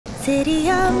city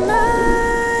of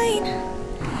mine.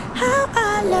 How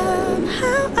I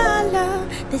love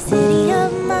the city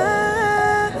of mine.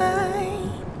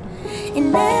 It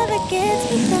never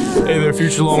gets me down. Hey there,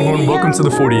 future Longhorn. Welcome to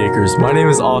the 40 Acres. My name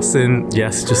is Austin,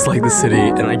 yes, just like the city,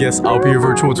 and I guess I'll be your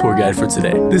virtual tour guide for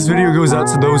today. This video goes out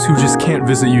to those who just can't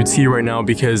visit UT right now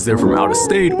because they're from out of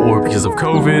state or because of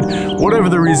COVID. Whatever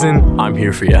the reason, I'm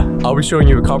here for you. I'll be showing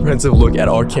you a comprehensive look at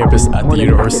our campus at the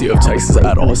University of Texas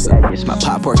at Austin. It's my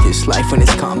pop work, this life when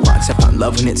it's complex. I found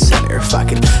love in its center. If I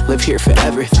could live here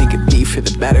forever, think it'd be for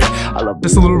the better.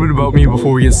 Just a little bit about me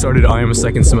before we get started. I am a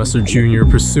second semester junior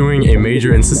pursuing a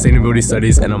major in sustainability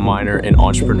studies and a minor in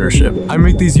entrepreneurship. I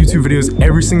make these YouTube videos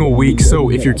every single week, so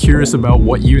if you're curious about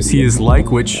what UT is like,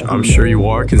 which I'm sure you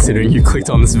are considering you clicked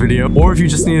on this video, or if you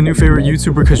just need a new favorite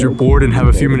YouTuber because you're bored and have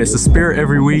a few minutes to spare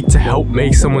every week to help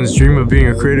make someone's dream of being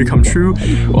a creator come true,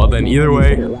 well then either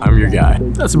way, I'm your guy.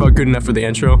 That's about good enough for the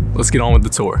intro. Let's get on with the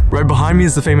tour. Right behind me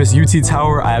is the famous UT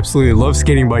Tower. I absolutely love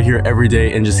skating by here every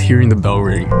day and just hearing the bell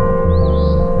ring.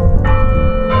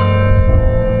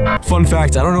 Fun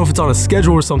fact, I don't know if it's on a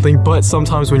schedule or something, but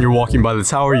sometimes when you're walking by the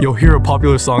tower, you'll hear a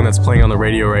popular song that's playing on the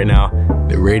radio right now.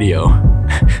 The radio.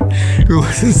 Who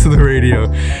listens to the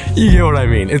radio? You get what I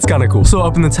mean. It's kind of cool. So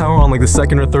up in the tower on like the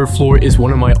second or third floor is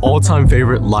one of my all-time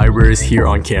favorite libraries here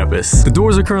on campus. The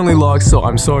doors are currently locked, so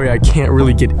I'm sorry I can't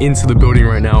really get into the building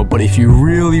right now, but if you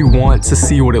really want to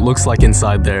see what it looks like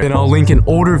inside there, then I'll link an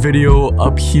older video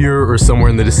up here or somewhere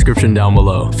in the description down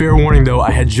below. Fair warning though,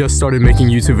 I had just started making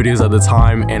YouTube videos at the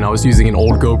time and I was using an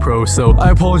old GoPro, so I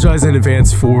apologize in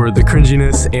advance for the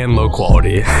cringiness and low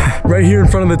quality. Right here in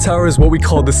front of the tower is what we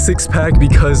call the six-pack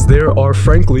because there are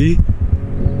frankly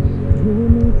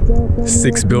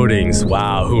 6 buildings.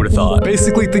 Wow, who would have thought?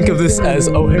 Basically think of this as,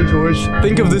 oh hey George,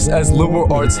 think of this as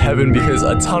liberal arts heaven because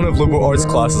a ton of liberal arts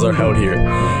classes are held here.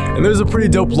 And there's a pretty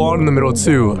dope lawn in the middle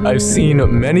too. I've seen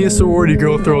many a sorority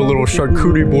girl throw a little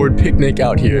charcuterie board picnic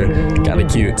out here. Kinda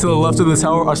cute. To the left of the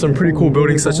tower are some pretty cool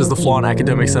buildings such as the Flan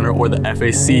Academic Center or the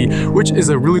FAC, which is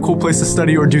a really cool place to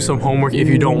study or do some homework if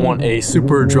you don't want a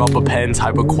super drop a pen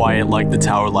type of quiet like the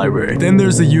Tower Library. Then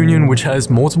there's the Union, which has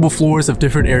multiple floors of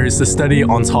different areas to study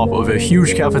on top of a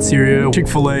huge cafeteria,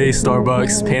 Chick-fil-A,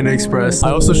 Starbucks, Panda Express.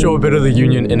 I also show a bit of the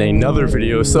Union in another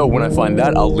video, so when I find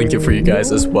that, I'll link it for you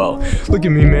guys as well. Look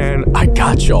at me, man. I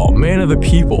got y'all. Man of the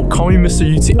people. Call me Mr.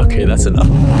 UT. Okay, that's enough.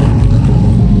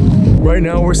 Right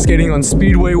now we're skating on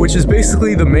Speedway, which is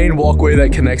basically the main walkway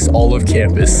that connects all of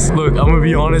campus. Look, I'm gonna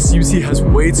be honest, UT has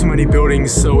way too many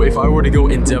buildings, so if I were to go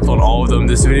in depth on all of them,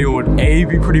 this video would A,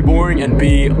 be pretty boring, and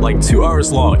B, like 2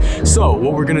 hours long. So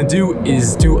what we're gonna do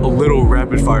is do a little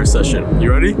rapid fire session.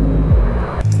 You ready?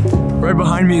 Right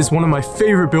behind me is one of my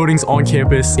favorite buildings on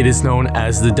campus. It is known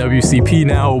as the WCP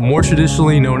now, more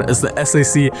traditionally known as the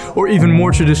SAC, or even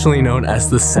more traditionally known as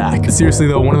the SAC. Seriously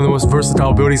though, one of the most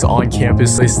versatile buildings on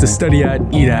campus, place to study at,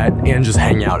 eat at, and just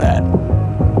hang out at.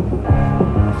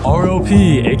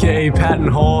 RLP, aka Patton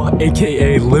Hall,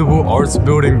 aka Liberal Arts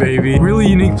Building, baby. Really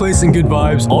unique place and good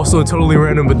vibes. Also totally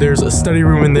random, but there's a study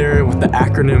room in there with the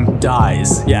acronym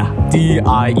DIES. Yeah,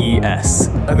 D-I-E-S.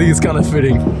 I think it's kind of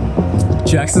fitting.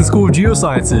 Jackson School of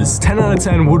Geosciences. 10 out of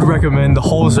 10 would recommend. The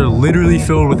halls are literally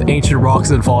filled with ancient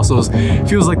rocks and fossils.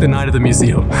 Feels like the night at the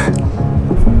museum.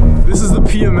 This is the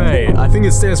PMA. I think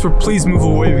it stands for please move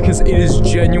away because it is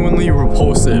genuinely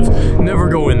repulsive. Never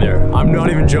go in there. I'm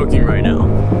not even joking right now.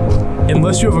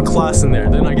 Unless you have a class in there,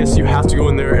 then I guess you have to go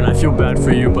in there and I feel bad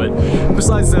for you, but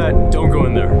besides that, don't go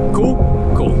in there. Cool?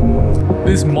 Cool.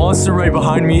 This monster right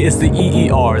behind me is the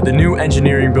EER, the new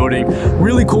engineering building.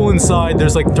 Really cool inside.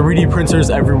 There's like 3D printers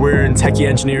everywhere and techie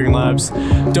engineering labs.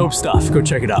 Dope stuff. Go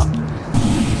check it out.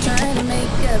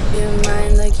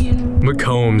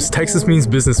 McCombs. Texas means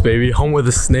business, baby. Home with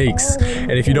the snakes.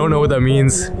 And if you don't know what that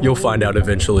means, you'll find out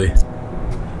eventually.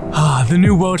 The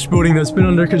new Welch building that's been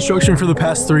under construction for the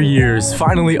past 3 years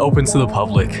finally open to the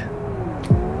public.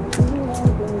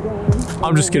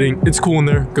 I'm just kidding. It's cool in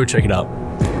there. Go check it out.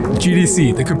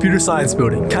 GDC, the computer science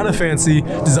building, kind of fancy,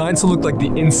 designed to look like the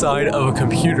inside of a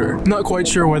computer. Not quite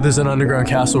sure why there's an underground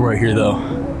castle right here though.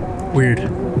 Weird.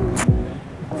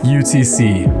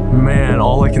 UTC, man,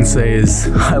 all I can say is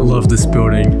I love this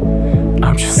building.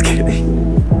 I'm just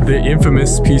kidding. The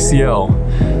infamous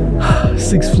PCL.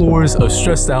 6 floors of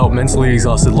stressed out, mentally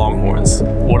exhausted Longhorns.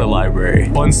 What a library.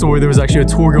 Fun story, there was actually a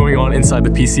tour going on inside the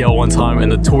PCL one time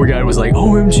and the tour guide was like,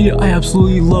 OMG, I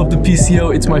absolutely love the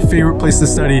PCL. It's my favorite place to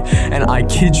study. And I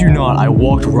kid you not, I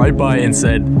walked right by and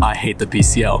said, I hate the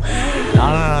PCL.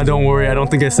 Nah, don't worry, I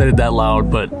don't think I said it that loud,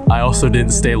 but I also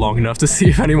didn't stay long enough to see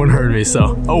if anyone heard me,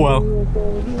 so oh well.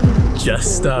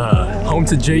 Jesta. Home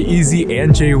to J-Eazy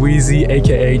and J-Weezy,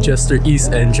 aka Jester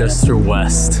East and Jester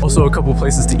West. Also, a couple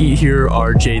places to eat here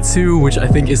are J2, which I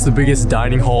think is the biggest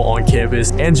dining hall on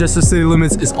campus, and Jester City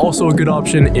Limits is also a good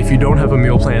option if you don't have a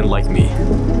meal plan like me.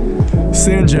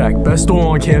 Sanjak, best dorm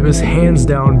on campus, hands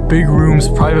down, big rooms,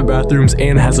 private bathrooms,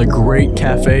 and has a great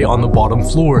cafe on the bottom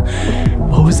floor.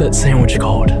 What was that sandwich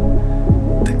called?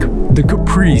 The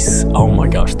Caprice. Oh my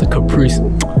gosh, the Caprice.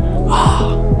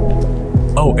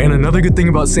 Oh, and another good thing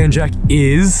about Sanjak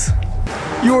is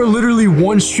you are literally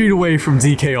one street away from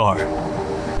DKR.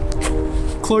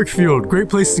 Clark Field, great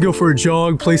place to go for a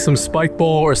jog, play some spike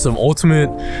ball or some ultimate.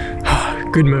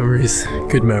 Good memories,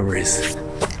 good memories.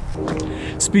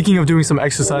 Speaking of doing some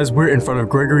exercise, we're in front of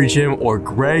Gregory Gym or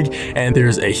Greg, and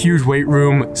there's a huge weight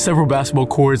room, several basketball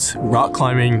courts, rock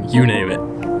climbing, you name it.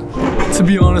 To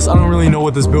be honest, I don't really know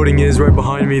what this building is right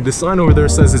behind me. The sign over there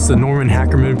says it's the Norman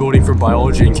Hackerman building for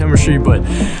biology and chemistry, but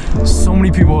so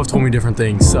many people have told me different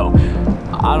things, so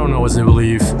I don't know what to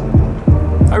believe.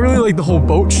 I really like the whole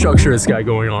boat structure it's got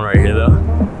going on right here though.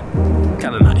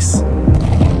 Kinda nice.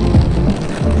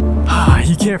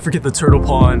 You can't forget the turtle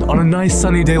pond. On a nice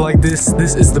sunny day like this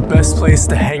is the best place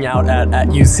to hang out at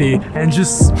UT and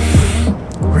just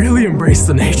really embrace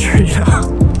the nature, you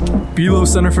know? Below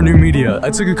Center for New Media. I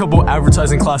took a couple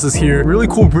advertising classes here. Really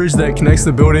cool bridge that connects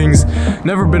the buildings.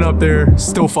 Never been up there,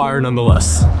 still fire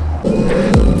nonetheless.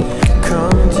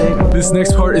 This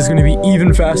next part is gonna be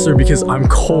even faster because I'm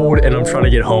cold and I'm trying to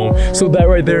get home. So that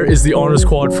right there is the honor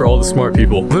squad for all the smart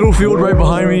people. Littlefield right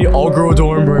behind me, all-girl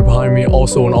dorm right behind me,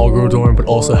 also an all-girl dorm, but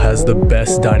also has the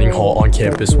best dining hall on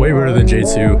campus, way better than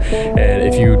J2. And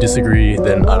if you disagree,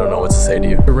 then I don't know what to say to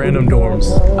you. The random dorms,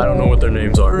 I don't know what their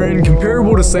names are. We're in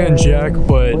comparable to San Jack,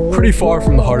 but pretty far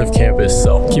from the heart of campus,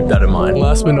 so keep that in mind.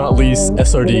 Last but not least,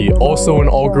 SRD, also an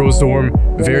all-girls dorm,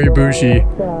 very bougie,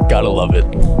 gotta love it.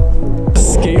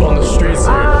 Skate on the streets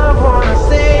here. I wanna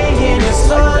stay in your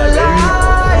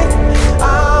sunlight. I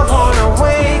wanna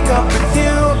wake up with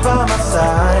you by my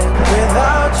side.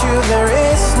 Without you, there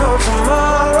is no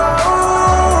tomorrow.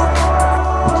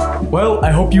 Well,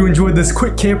 I hope you enjoyed this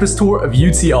quick campus tour of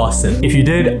UT Austin. If you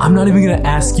did, I'm not even gonna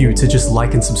ask you to just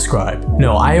like and subscribe.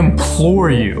 No, I implore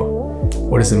you.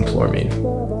 What does implore mean?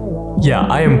 Yeah,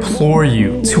 I implore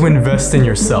you to invest in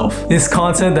yourself. This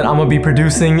content that I'm gonna be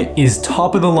producing is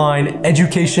top of the line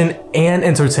education and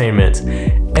entertainment.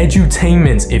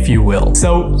 Edutainment, if you will.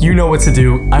 So, you know what to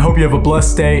do. I hope you have a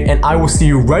blessed day, and I will see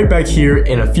you right back here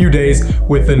in a few days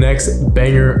with the next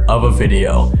banger of a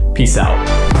video. Peace out.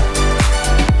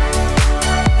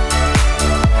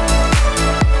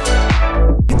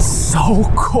 It's so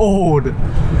cold.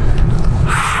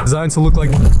 Designed to look like,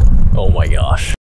 oh my gosh.